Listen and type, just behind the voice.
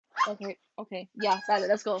Okay, okay. Yeah, got it.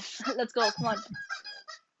 Let's go. Let's go. Come on.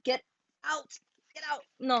 Get out. Get out.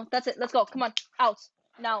 No, that's it. Let's go. Come on. Out.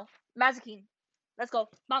 Now. Mazikine. Let's go.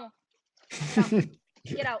 Vamos. Now.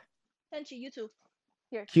 Get out. Tenchi, you too.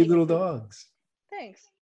 Here, Cute take your little food. dogs. Thanks.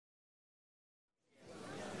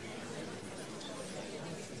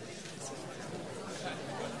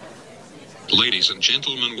 Ladies and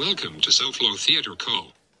gentlemen, welcome to SoFlo Theater Co.,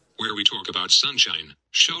 where we talk about sunshine,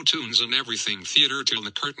 show tunes, and everything theater till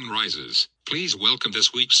the curtain rises. Please welcome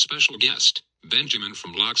this week's special guest, Benjamin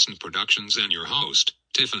from Loxton Productions, and your host,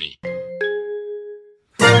 Tiffany.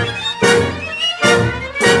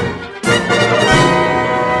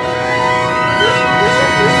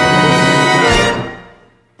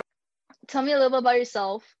 Tell me a little bit about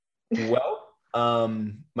yourself. Well,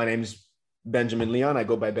 my name's Benjamin Leon. I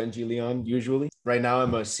go by Benji Leon usually. Right now,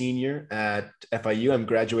 I'm a senior at FIU. I'm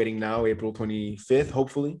graduating now, April 25th,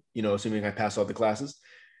 hopefully, assuming I pass all the classes.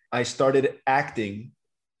 I started acting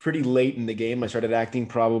pretty late in the game. I started acting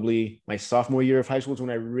probably my sophomore year of high school is when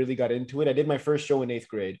I really got into it. I did my first show in 8th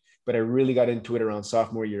grade, but I really got into it around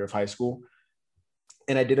sophomore year of high school.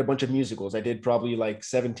 And I did a bunch of musicals. I did probably like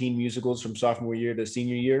 17 musicals from sophomore year to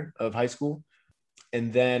senior year of high school.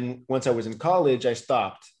 And then once I was in college, I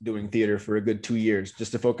stopped doing theater for a good 2 years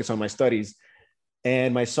just to focus on my studies.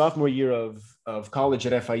 And my sophomore year of college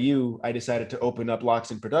at FIU, I decided to open up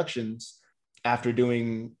Loxton Productions after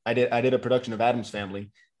I did a production of Addams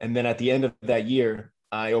Family. And then at the end of that year,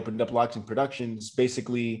 I opened up Loxton Productions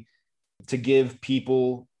basically to give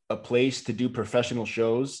people a place to do professional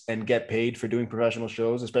shows and get paid for doing professional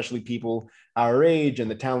shows, especially people our age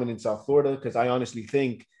and the talent in South Florida. Because I honestly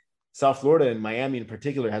think South Florida and Miami in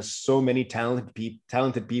particular has so many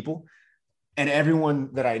talented people. And everyone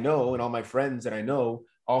that I know and all my friends that I know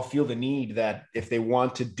all feel the need that if they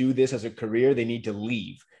want to do this as a career, they need to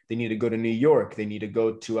leave. They need to go to New York. They need to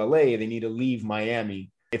go to LA. They need to leave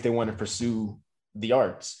Miami if they want to pursue the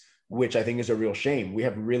arts, which I think is a real shame. We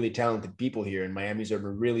have really talented people here, and Miami's a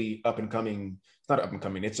really up and coming, it's not up and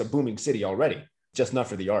coming, it's a booming city already, just not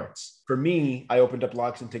for the arts. For me, I opened up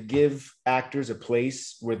Loxton to give actors a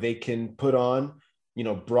place where they can put on,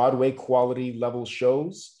 Broadway quality level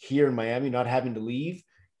shows here in Miami, not having to leave.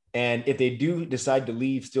 And if they do decide to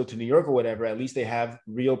leave still to New York or whatever, at least they have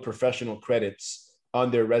real professional credits on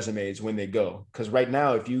their resumes when they go. Because right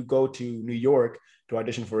now, if you go to New York to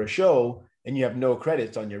audition for a show and you have no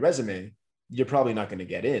credits on your resume, you're probably not going to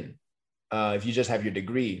get in. If you just have your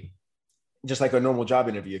degree, just like a normal job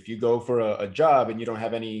interview, if you go for a job and you don't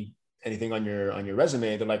have anything on your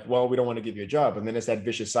resume, they're like, well, we don't want to give you a job. And then it's that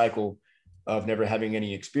vicious cycle of never having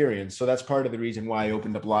any experience. So that's part of the reason why I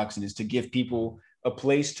opened up Loxton, is to give people a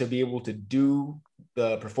place to be able to do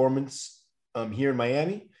the performance here in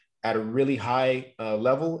Miami at a really high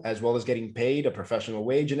level, as well as getting paid a professional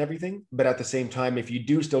wage and everything. But at the same time, if you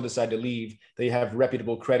do still decide to leave, they have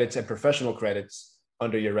reputable credits and professional credits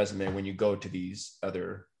under your resume when you go to these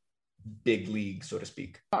other big leagues, so to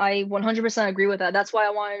speak. I 100% agree with that. That's why I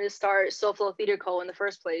wanted to start SoFlo Theater Co. in the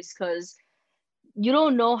first place, because you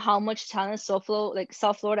don't know how much talent South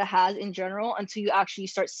Florida has in general until you actually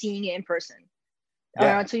start seeing it in person.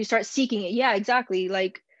 Yeah. Or until you start seeking it. Yeah, exactly.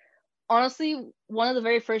 Like, honestly, one of the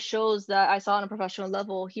very first shows that I saw on a professional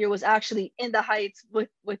level here was actually In the Heights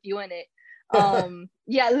with you in it.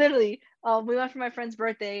 Yeah, literally. We went for my friend's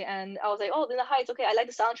birthday and I was like, oh, In the Heights, okay, I like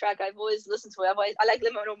the soundtrack. I've always listened to it. I like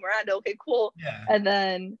Lin-Manuel Miranda. Okay, cool. Yeah. And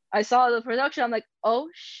then I saw the production. I'm like, oh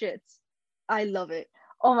shit, I love it.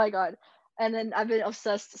 Oh my god. And then I've been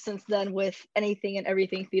obsessed since then with anything and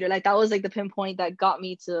everything theater. Like, that was like the pinpoint that got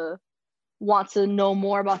me to want to know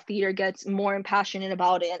more about theater, get more passionate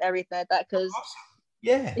about it and everything like that. Because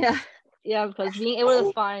yeah, because being able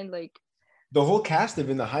to find like the whole cast of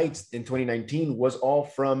In the Heights in 2019 was all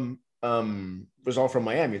from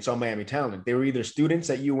Miami. It's all Miami talent. They were either students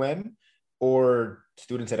at UM or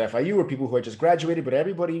students at FIU or people who had just graduated, but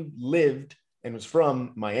everybody lived and was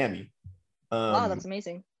from Miami. Wow, that's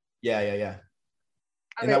amazing. Yeah. Okay.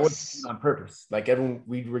 And that was on purpose. Like, everyone,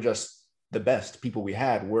 we were just the best people we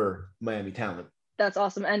had were Miami talent. That's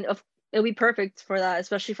awesome. And it'll be perfect for that,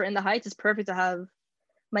 especially for In the Heights. It's perfect to have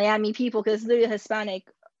Miami people because it's literally a Hispanic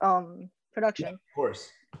production. Yeah, of course.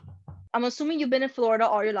 I'm assuming you've been in Florida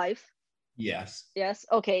all your life. Yes.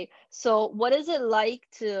 Okay. So what is it like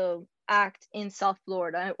to act in South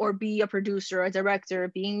Florida or be a producer, a director,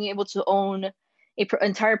 being able to own an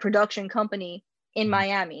entire production company in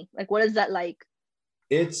Miami? Like, what is that like?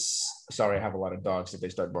 Sorry, I have a lot of dogs if they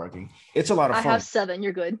start barking. It's a lot of fun. I have 7.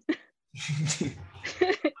 You're good.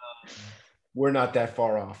 We're not that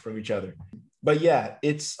far off from each other. But yeah,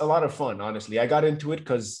 it's a lot of fun, honestly. I got into it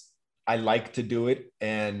because I like to do it,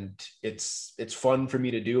 and it's fun for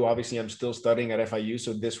me to do. Obviously, I'm still studying at FIU,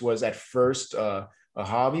 so this was at first a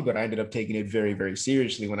hobby, but I ended up taking it very, very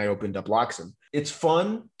seriously when I opened up Loxon. It's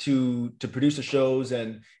fun to produce the shows,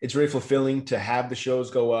 and it's very fulfilling to have the shows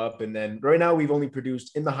go up. And then right now, we've only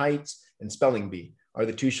produced In the Heights and Spelling Bee are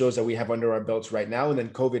the two shows that we have under our belts right now. And then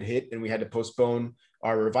COVID hit, and we had to postpone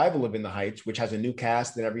our revival of In the Heights, which has a new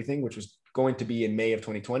cast and everything, which was going to be in May of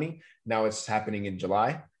 2020. Now it's happening in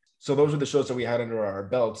July. So those are the shows that we had under our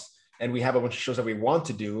belts, and we have a bunch of shows that we want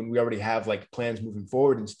to do, and we already have like plans moving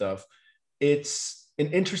forward and stuff. It's an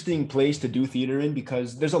interesting place to do theater in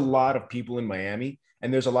because there's a lot of people in Miami,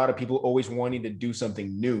 and there's a lot of people always wanting to do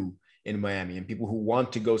something new in Miami, and people who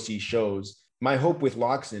want to go see shows. My hope with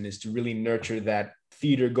Loxon is to really nurture that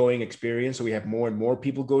theater going experience, so we have more and more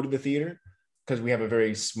people go to the theater, because we have a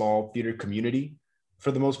very small theater community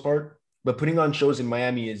for the most part. But putting on shows in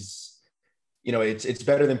Miami is, it's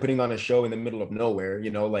better than putting on a show in the middle of nowhere.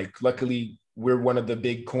 Like luckily we're one of the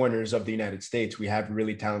big corners of the United States. We have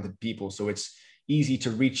really talented people, so it's easy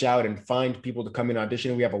to reach out and find people to come in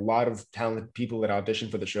audition. We have a lot of talented people that audition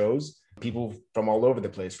for the shows, people from all over the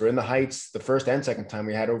place. For In the Heights, the first and second time,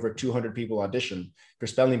 we had over 200 people audition. For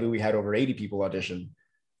Spelling Bee, we had over 80 people audition,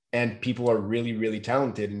 and people are really, really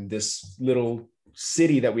talented in this little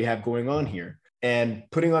city that we have going on here. And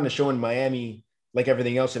putting on a show in Miami, like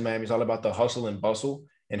everything else in Miami, is all about the hustle and bustle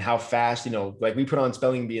and how fast, like we put on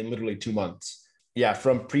Spelling Bee in literally 2 months. Yeah,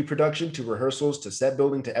 from pre-production to rehearsals to set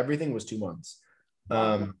building to everything was 2 months.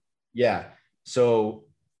 Yeah, so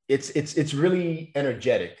it's really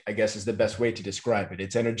energetic, I guess is the best way to describe it.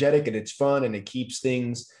 It's energetic and it's fun, and it keeps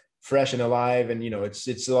things fresh and alive. And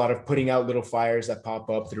it's a lot of putting out little fires that pop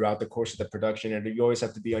up throughout the course of the production, and you always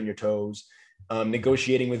have to be on your toes,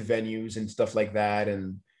 negotiating with venues and stuff like that,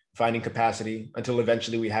 and finding capacity until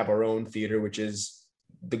eventually we have our own theater, which is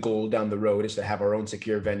the goal down the road, is to have our own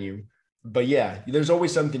secure venue. But yeah, there's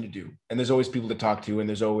always something to do, and there's always people to talk to, and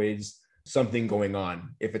there's always something going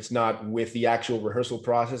on. If it's not with the actual rehearsal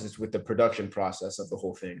process, it's with the production process of the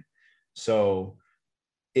whole thing. So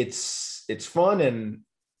it's fun, and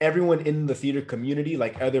everyone in the theater community,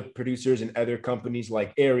 like other producers and other companies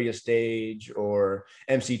like Area Stage or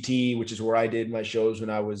MCT, which is where I did my shows when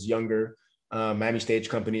I was younger. Miami Stage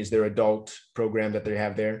Company is their adult program that they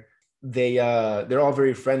have there. They're all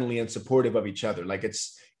very friendly and supportive of each other. Like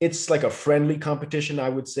it's like a friendly competition, I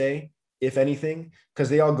would say, if anything, because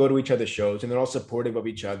they all go to each other's shows and they're all supportive of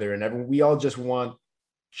each other, and we all just want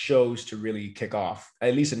shows to really kick off.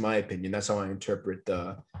 At least in my opinion, that's how I interpret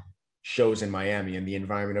the shows in Miami and the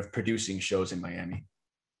environment of producing shows in Miami.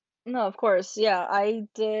 No, of course. Yeah, I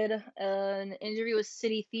did an interview with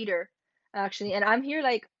City Theater actually, and I'm here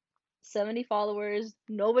like 70 followers.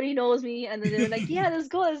 Nobody knows me, and then they're like, "Yeah, let's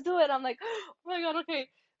go, let's do it." I'm like, "Oh my God, okay."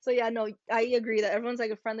 So yeah, no, I agree that everyone's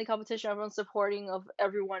like a friendly competition. Everyone's supporting of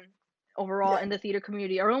everyone overall Yeah. in the theater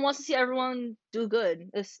community. Everyone wants to see everyone do good.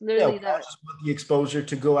 It's Yeah, we literally all that. just want the exposure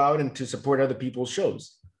to go out and to support other people's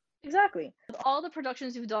shows. Exactly. With all the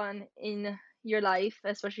productions you've done in your life,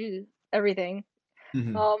 especially everything,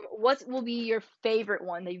 Mhm. what will be your favorite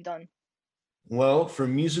one that you've done? Well, for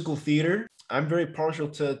musical theater, I'm very partial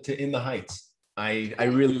to In the Heights. I Okay.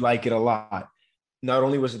 really like it a lot. Not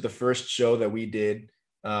only was it the first show that we did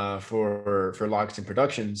for Loxton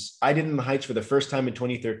Productions, I did In the Heights for the first time in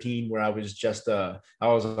 2013, where I was just I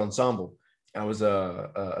was an ensemble. I was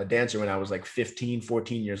a dancer when I was like 15,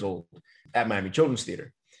 14 years old at Miami Children's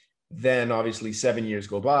Theater. Then obviously 7 years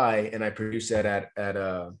go by, and I produced that at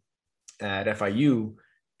FIU,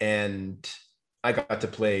 and I got to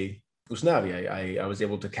play Usnavi. I was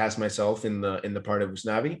able to cast myself in the part of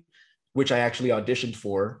Usnavi, which I actually auditioned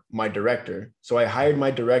for my director. So I hired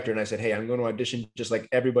my director and I said, "Hey, I'm going to audition just like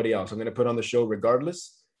everybody else. I'm going to put on the show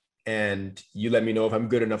regardless, and you let me know if I'm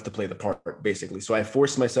good enough to play the part," basically. So I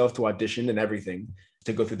forced myself to audition and everything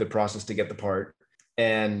to go through the process to get the part.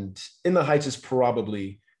 And In the Heights is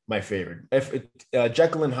probably my favorite. If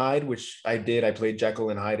Jekyll and Hyde, which I played Jekyll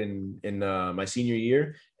and Hyde in my senior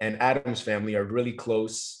year, and Addams Family are really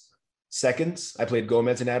close seconds. I played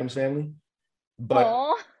Gomez in Addams Family, but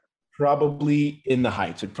Oh, probably In the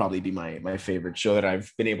Heights would probably be my favorite show that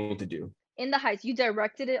I've been able to do. In the Heights, you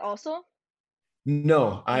directed it also?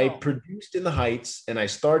 No, I No. produced In the Heights and I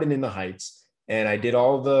started In the Heights, and I did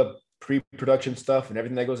all the pre-production stuff and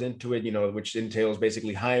everything that goes into it, which entails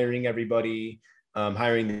basically hiring everybody,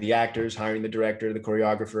 hiring the actors, hiring the director, the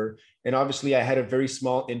choreographer. And obviously I had a very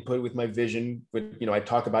small input with my vision, I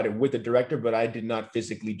talk about it with the director, but I did not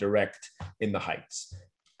physically direct In the Heights.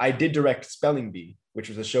 I did direct Spelling Bee, which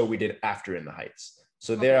was a show we did after In the Heights.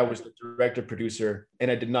 So there I Okay. was the director, producer, and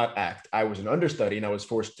I did not act. I was an understudy and I was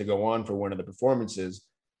forced to go on for one of the performances,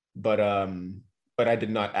 but I did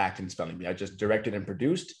not act in Spelling Bee. I just directed and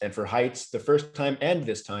produced. And for Heights, the first time and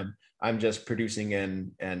this time, I'm just producing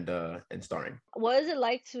and starring. What is it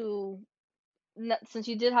like to, since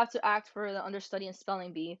you did have to act for the understudy and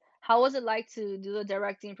spelling bee, how was it like to do the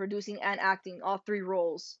directing, producing, and acting, all three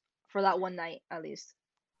roles for that one night at least?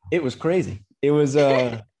 It was crazy. It was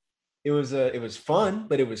fun,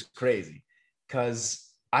 but it was crazy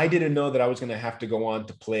because I didn't know that I was going to have to go on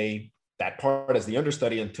to play that part as the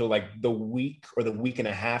understudy until like the week or the week and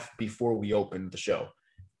a half before we opened the show.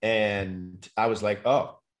 And I was like,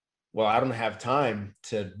 oh, well, I don't have time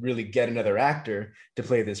to really get another actor to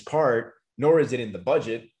play this part, nor is it in the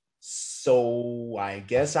budget. So I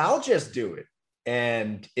guess I'll just do it.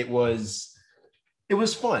 And it was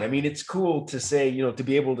fun. I mean, it's cool to say, to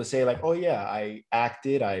be able to say like, oh yeah, I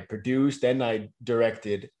acted, I produced, and I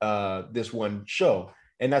directed this one show.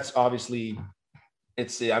 And that's obviously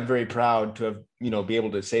I'm very proud to have, be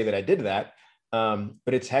able to say that I did that.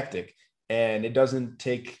 But it's hectic and it doesn't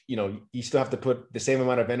take, you still have to put the same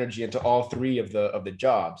amount of energy into all three of the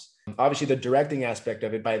jobs. Obviously, the directing aspect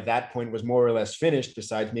of it by that point was more or less finished,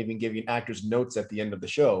 besides maybe giving actors notes at the end of the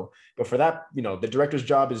show. But for that, the director's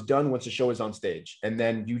job is done once the show is on stage. And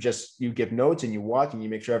then you give notes and you watch and you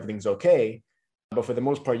make sure everything's okay. But for the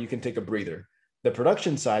most part, you can take a breather. The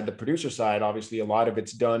production side, the producer side, obviously, a lot of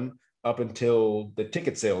it's done up until the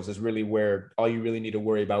ticket sales is really where all you really need to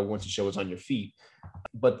worry about once the show is on your feet.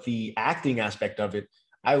 But the acting aspect of it,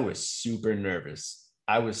 I was super nervous.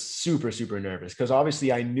 I was super, super nervous because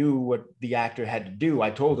obviously I knew what the actor had to do. I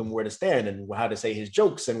told him where to stand and how to say his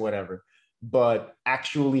jokes and whatever. But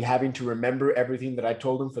actually having to remember everything that I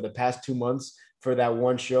told him for the past 2 months for that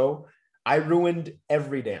one show, I ruined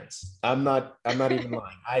every dance. I'm not even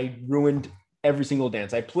lying. I ruined every single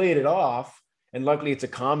dance. I played it off, and luckily it's a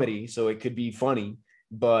comedy, so it could be funny.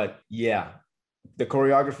 But yeah, the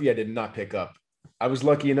choreography I did not pick up. I was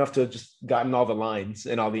lucky enough to have just gotten all the lines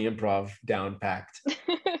and all the improv down packed.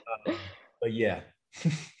 But yeah,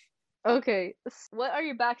 Okay. What are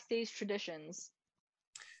your backstage traditions?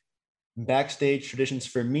 backstage traditions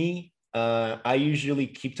for me, I usually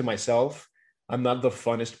keep to myself. I'm not the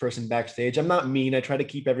funnest person backstage. I'm not mean. I try to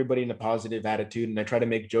keep everybody in a positive attitude and I try to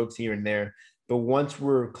make jokes here and there. But once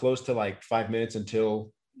we're close to like 5 minutes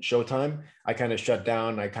until showtime, I kind of shut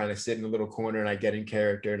down. I kind of sit in a little corner and I get in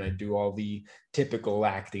character and I do all the typical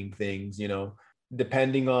acting things,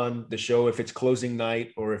 depending on the show, if it's closing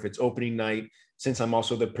night or if it's opening night, since I'm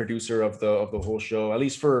also the producer of the whole show, at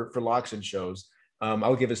least for Locks and shows.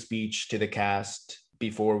 I'll give a speech to the cast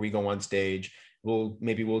before we go on stage. We'll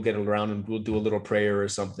get around and we'll do a little prayer or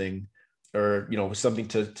something, or something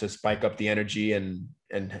to spike up the energy and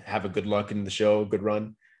have a good luck in the show, good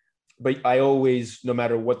run. But I always, no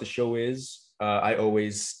matter what the show is, I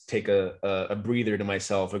always take a breather to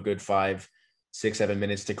myself, a good 5, 6, 7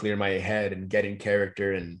 minutes to clear my head and get in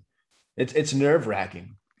character. And it's nerve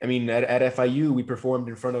wracking. I mean, at FIU,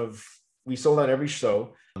 we sold out every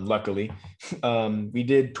show. Luckily, we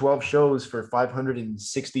did 12 shows for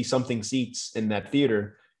 560 something seats in that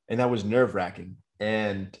theater, and that was nerve wracking.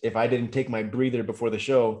 And if I didn't take my breather before the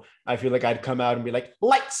show, I feel like I'd come out and be like,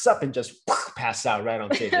 lights up, and just pass out right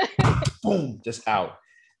on stage. Boom, just out.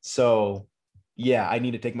 So yeah, I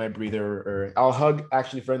need to take my breather, or I'll hug.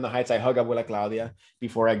 Actually, for In the Heights, I hug Abuela Claudia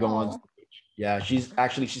before I go on Oh. stage. Yeah,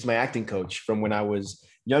 she's my acting coach from when I was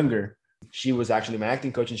younger. She was actually my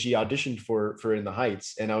acting coach, and she auditioned for In the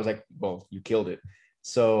Heights, and I was like, well, you killed it.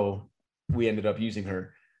 So we ended up using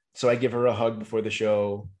her. So I give her a hug before the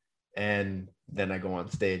show, and then I go on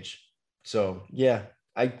stage. So yeah,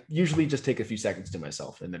 I usually just take a few seconds to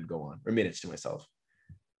myself and then go on, or minutes to myself.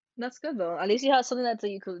 That's good though. At least you have something that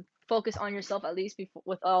you could focus on yourself at least before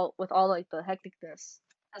with all like the hecticness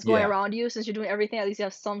that's going Yeah. around you. Since you're doing everything, at least you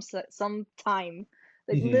have some time,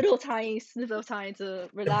 like Mhm. little tiny snippet of time to To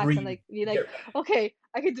relax and breathe. like be like, Get okay,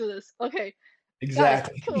 I can do this. Okay, got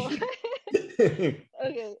it. Cool. exactly.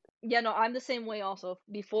 Okay. Yeah, no, I'm the same way also.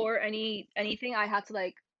 Before anything, I had to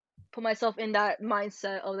like put myself in that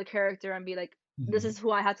mindset of the character and be like, this Mhm. is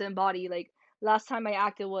who I had to embody. Like last time I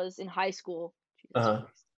acted was in high school. Jesus Uh-huh.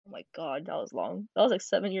 Christ. Oh my God, that was long. That was like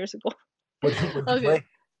 7 years ago. What'd you Okay. play?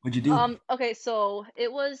 What'd you do? Okay, so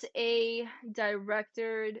it was a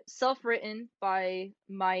directed, self-written by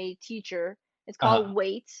my teacher. It's called Uh-huh.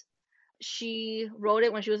 Wait. She wrote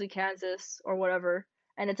it when she was in Kansas or whatever,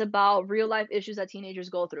 and it's about real life issues that teenagers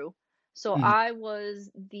go through. So Mhm.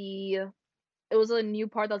 it was a new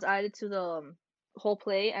part that was added to the whole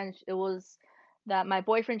play, and it was that my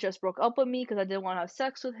boyfriend just broke up with me because I didn't want to have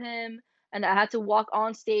sex with him, and I had to walk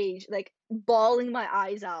on stage like bawling my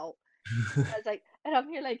eyes out. I was like, and I'm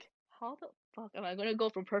here like, how the fuck am I gonna go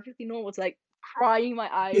from perfectly normal to like crying my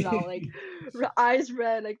eyes out, like eyes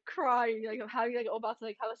red, like crying, like I'm having like about to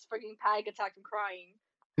like have a freaking panic attack and crying,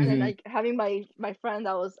 and then Mhm. like having my friend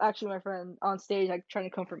that was actually my friend on stage like trying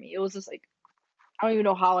to comfort me. It was just like I don't even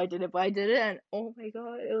know how I did it, but I did it, and oh my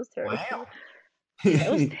god, it was terrible. Wow. Yeah,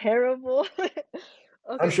 it was terrible. I'm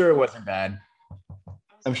Okay, sure it wasn't bad.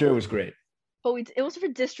 I'm sure it was great. but it was for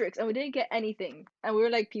districts, and we didn't get anything, and we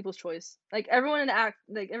were like people's choice. Like everyone in the act,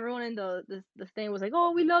 like everyone in the thing was like,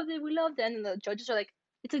 "Oh, we loved it," and the judges are like,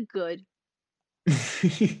 "It's a good."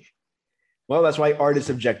 Well, that's why art is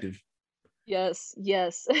subjective. Yes,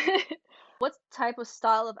 yes. What type of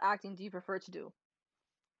style of acting do you prefer to do?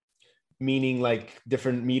 Meaning like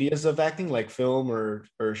different medias of acting, like film or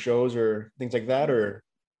shows or things like that, or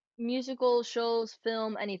Musical, shows,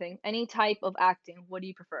 film, anything, any type of acting. What do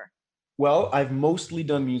you prefer? well, I've mostly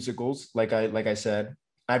done musicals, like I said.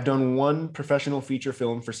 I've done one professional feature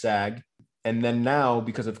film for SAG, and then now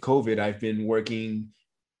because of COVID, I've been working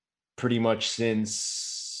pretty much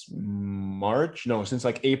since March, no, since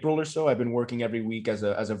like April or so. I've been working every week as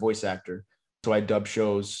a voice actor. So I dub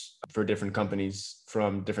shows for different companies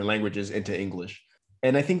from different languages into English.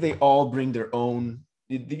 And I think they all bring their own,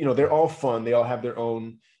 they're all fun. They all have their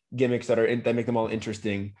own gimmicks that make them all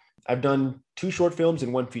interesting. I've done 2 short films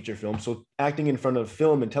and 1 feature film. So acting in front of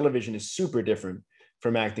film and television is super different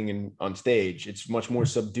from acting on stage. It's much more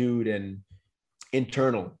subdued and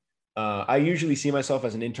internal. I usually see myself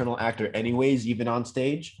as an internal actor, anyways, even on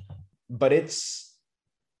stage, but it's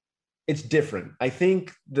different. I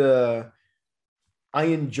think I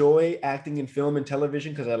enjoy acting in film and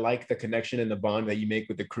television because I like the connection and the bond that you make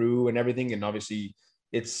with the crew and everything. And obviously,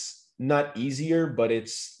 it's not easier, but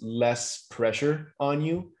it's less pressure on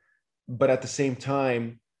you. But at the same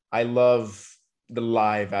time, I love the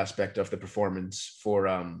live aspect of the performance for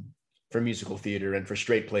musical theater and for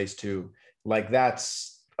straight plays too. Like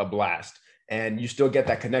that's a blast, and you still get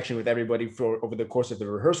that connection with everybody for over the course of the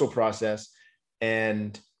rehearsal process.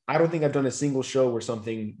 And I don't think I've done a single show where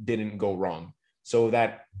something didn't go wrong. So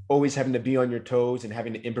that always having to be on your toes and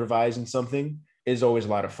having to improvise in something is always a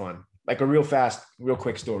lot of fun. Like a real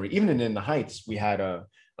quick story. Even in The Heights, we had a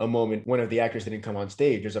moment, one of the actors didn't come on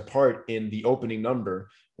stage. There's a part in the opening number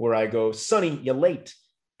where I go, Sonny, you're late.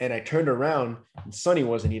 And I turned around and Sonny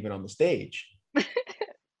wasn't even on the stage.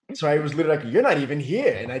 So I was literally like, you're not even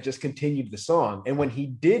here. And I just continued the song. And when he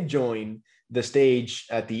did join the stage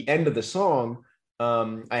at the end of the song,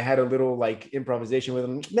 I had a little like improvisation with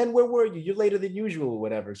him. Then where were you? You're later than usual,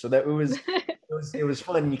 whatever. So that it was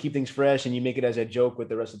fun. You keep things fresh and you make it as a joke with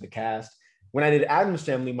the rest of the cast. When I did Addams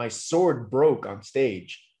Family, my sword broke on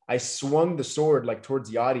stage. I swung the sword like towards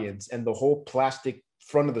the audience, and the whole plastic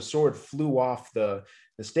front of the sword flew off the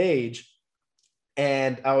stage.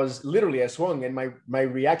 And I swung, and my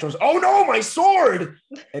reaction was, "Oh no, my sword!"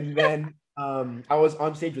 And then I was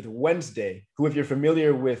on stage with Wednesday, who, if you're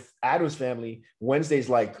familiar with Addams Family, Wednesday's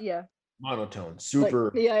like Yeah, monotone, like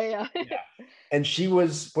super, yeah. yeah. And she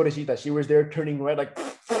was Pobrecita, she was there turning red, like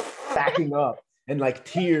backing up, and like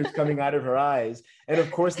tears coming out of her eyes. And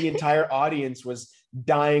of course, the entire audience was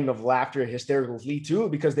dying of laughter, hysterically too,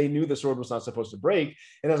 because they knew the sword was not supposed to break.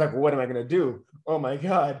 And I was like, well, what am I gonna do? Oh my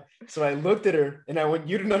god! So I looked at her and I went,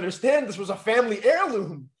 "You didn't understand. This was a family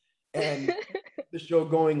heirloom." And the show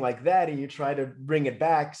going like that, and you try to bring it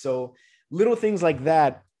back. So little things like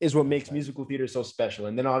that is what makes musical theater so special.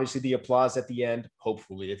 And then obviously the applause at the end,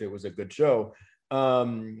 hopefully, if it was a good show,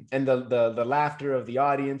 and the laughter of the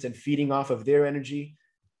audience and feeding off of their energy.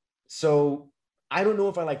 So I don't know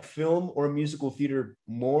if I like film or musical theater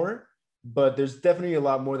more, but there's definitely a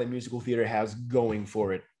lot more that musical theater has going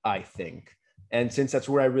for it, I think. And since that's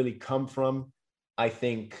where I really come from, I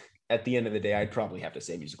think at the end of the day, I'd probably have to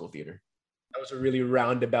say musical theater. That was a really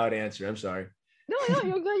roundabout answer. I'm sorry. No, no,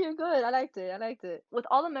 you're good. You're good. I liked it. I liked it. With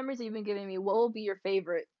all the memories that you've been giving me, what will be your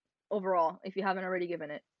favorite overall, if you haven't already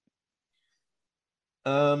given it?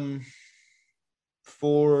 Um,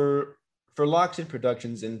 for for Loxton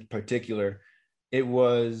Productions in particular, it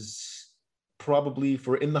was probably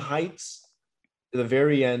for In the Heights, the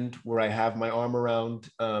very end where I have my arm around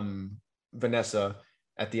Vanessa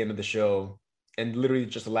at the end of the show, and literally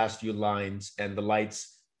just the last few lines and the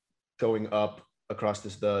lights going up across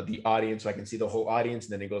the audience so I can see the whole audience,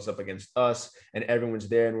 and then it goes up against us and everyone's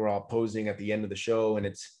there and we're all posing at the end of the show, and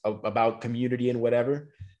it's about community and whatever.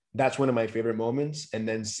 That's one of my favorite moments. And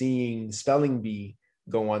then seeing Spelling Bee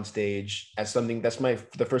go on stage as something that's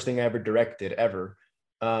the first thing I ever directed ever.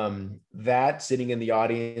 That sitting in the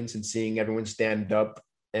audience and seeing everyone stand up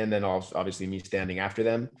and then also obviously me standing after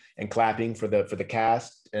them and clapping for the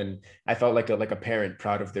cast. And I felt like a parent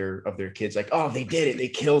proud of their kids, like, oh, they did it, they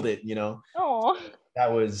killed it, you know. Oh.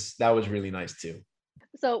 That was really nice too.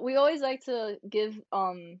 So we always like to give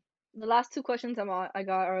the last two questions I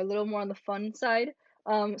got are a little more on the fun side.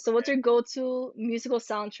 So what's your go-to musical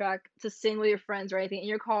soundtrack to sing with your friends or anything in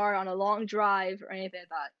your car on a long drive or anything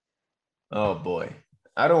like Oh boy,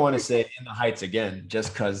 I don't want to say In the Heights again,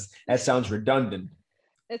 just because that sounds redundant.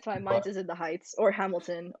 that? It's fine. But Mine's is In the Heights or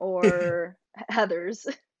Hamilton or Heather's.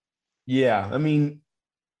 yeah, I mean,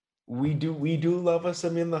 we do love us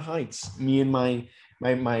some In the Heights. Me and my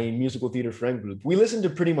musical theater friend group, we listen to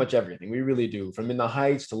pretty much everything. We really do, from In the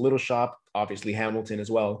Heights to Little Shop, obviously Hamilton as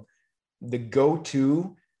well. The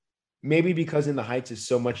go-to, maybe because In the Heights is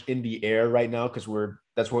so much in the air right now, because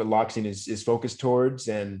that's what Loxing is focused towards,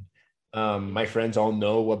 and my friends all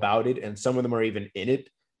know about it, and some of them are even in it.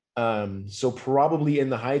 So probably In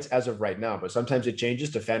the Heights as of right now, but sometimes it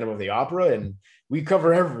changes to Phantom of the Opera, and we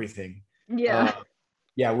cover everything. Yeah. Uh,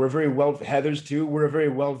 yeah, we're very well. Heather's too. We're a very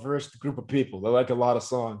well versed group of people. They like a lot of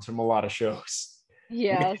songs from a lot of shows.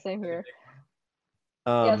 Yeah, same here.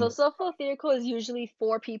 Yeah, so Um, Soulful Theatrical is usually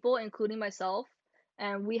four people, including myself.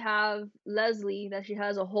 And we have Leslie that she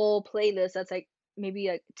has a whole playlist that's like maybe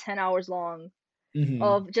like 10 hours long mhm.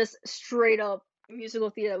 of just straight up musical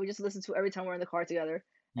theater that we just listen to every time we're in the car together.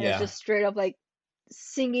 And it's Yeah. just straight up like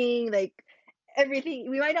singing, like everything.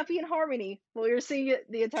 We might not be in harmony, but we're singing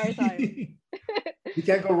it the entire time. You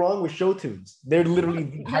can't go wrong with show tunes. They're No, literally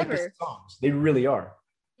the hypest never. songs. They really are.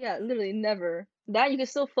 Yeah, literally never. That you can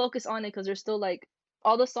still focus on it because there's still like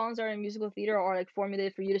all the songs that are in musical theater are like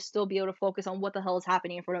formulated for you to still be able to focus on what the hell is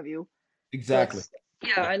happening in front of you. So Exactly. it's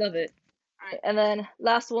yeah, I love it. All right, and then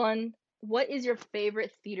last one, what is your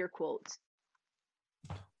favorite theater quote?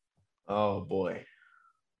 Oh boy.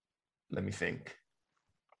 Let me think.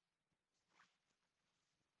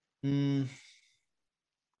 Hmm.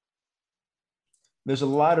 There's a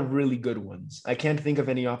lot of really good ones. I can't think of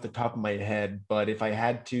any off the top of my head, but if I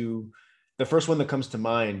had to, the first one that comes to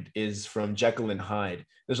mind is from Jekyll and Hyde.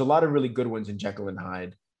 There's a lot of really good ones in Jekyll and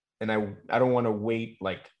Hyde, and I don't want to wait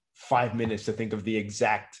like 5 minutes to think of the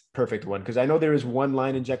exact perfect one, because I know there is one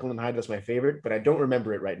line in Jekyll and Hyde that's my favorite, but I don't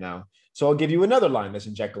remember it right now. So I'll give you another line that's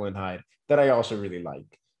in Jekyll and Hyde that I also really like.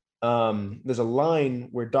 There's a line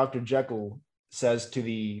where Dr. Jekyll says to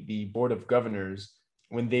the board of governors,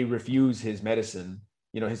 when they refuse his medicine,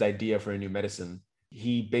 his idea for a new medicine,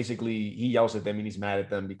 he yells at them and he's mad at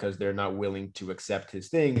them because they're not willing to accept his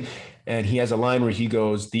thing. And he has a line where he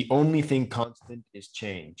goes, "The only thing constant is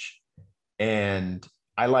change." And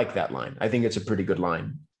I like that line. I think it's a pretty good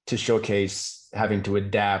line to showcase having to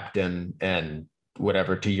adapt and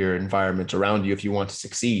whatever to your environment around you. If you want to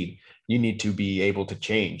succeed, you need to be able to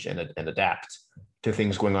change and adapt to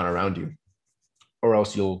things going on around you, or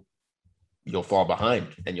else you'll fall behind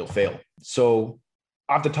and you'll fail. So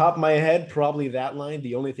off the top of my head, probably that line,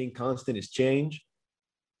 "The only thing constant is change."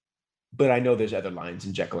 But I know there's other lines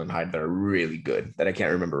in Jekyll and Hyde that are really good that I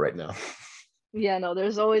can't remember right now. Yeah, no,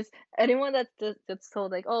 there's always anyone that's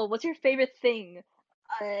told like, "Oh, what's your favorite thing?"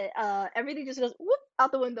 Everything just goes whoop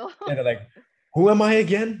out the window. And they're like, "Who am I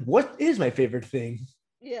again? What is my favorite thing?"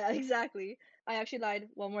 Yeah, exactly. I actually lied.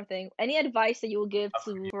 One more thing. Any advice that you will give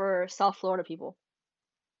to for South Florida people?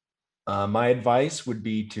 My advice would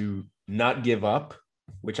be to not give up,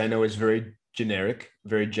 which I know is very generic,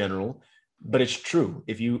 very general, but it's true.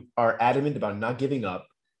 If you are adamant about not giving up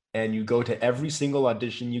and you go to every single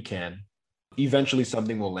audition you can, eventually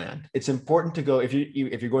something will land. It's important to go if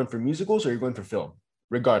you're going for musicals or you're going for film,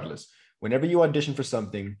 regardless. Whenever you audition for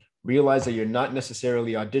something, realize that you're not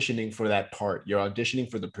necessarily auditioning for that part. You're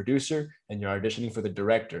auditioning for the producer and you're auditioning for the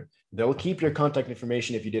director. They'll keep your contact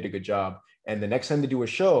information if you did a good job. And the next time they do a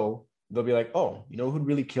show, they'll be like, "Oh, you know who'd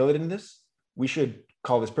really kill it in this? We should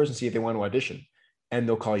call this person, see if they want to audition." And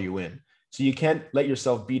they'll call you in. So you can't let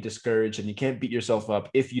yourself be discouraged and you can't beat yourself up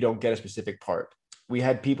if you don't get a specific part. We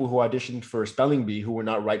had people who auditioned for Spelling Bee who were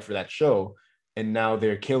not right for that show, and now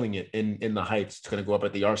they're killing it in the Heights. It's going to go up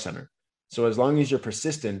at the Art Center. So as long as you're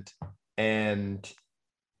persistent and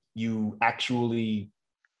you actually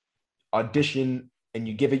audition and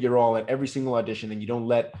you give it your all at every single audition, and you don't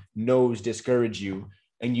let no's discourage you,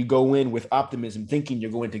 and you go in with optimism thinking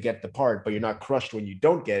you're going to get the part, but you're not crushed when you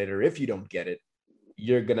don't get it, or if you don't get it,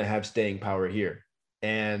 you're going to have staying power here.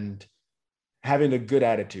 And having a good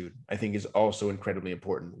attitude, I think, is also incredibly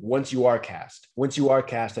important. Once you are cast,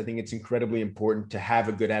 I think it's incredibly important to have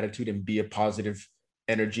a good attitude and be a positive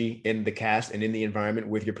energy in the cast and in the environment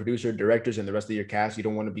with your producer, directors, and the rest of your cast. You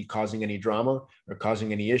don't want to be causing any drama or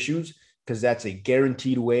causing any issues. because that's a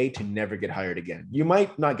guaranteed way to never get hired again. You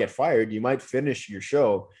might not get fired, you might finish your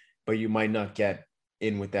show, but you might not get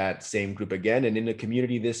in with that same group again. And in a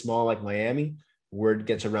community this small like Miami, word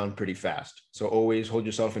gets around pretty fast. So always hold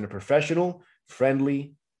yourself in a professional,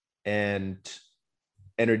 friendly, and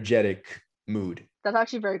energetic mood. That's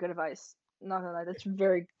actually very good advice. Not gonna lie, that's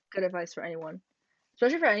very good advice for anyone,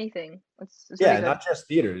 especially for anything. It's Yeah, really good. not just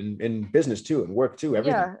theater, in business too, and work too,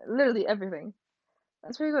 everything. Yeah, literally everything.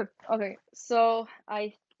 That's very good. Okay, so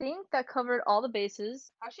I think that covered all the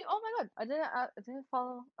bases. Actually, oh my God, I didn't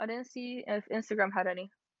follow. I didn't see if Instagram had any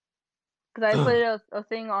because I put a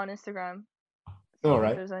thing on Instagram, All seeing if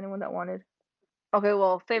right. there's anyone that wanted. Okay,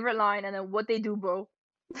 well, favorite line and then what they do, bro.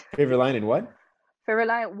 Favorite line in what? Favorite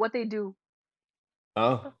line, what they do.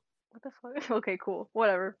 Oh, What the fuck? Okay, cool.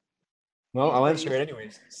 Whatever. well, I'll answer it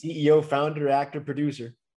anyways. CEO, founder, actor,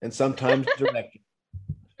 producer, and sometimes director.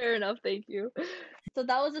 Fair enough, thank you. So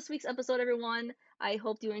that was this week's episode, everyone. I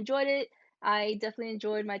hope you enjoyed it. I definitely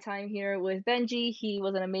enjoyed my time here with Benji. He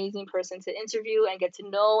was an amazing person to interview and get to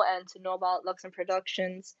know about Luxon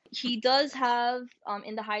Productions. He does have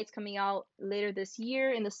In the Heights coming out later this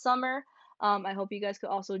year in the summer. I hope you guys could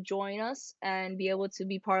also join us and be able to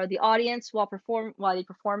be part of the audience while they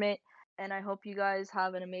perform it. And I hope you guys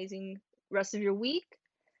have an amazing rest of your week.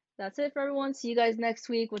 That's it for everyone. See you guys next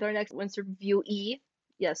week with our next interviewee.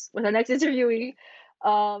 Yes, with our next interviewee.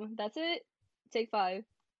 That's it. Take 5.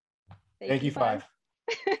 Thank you, 5.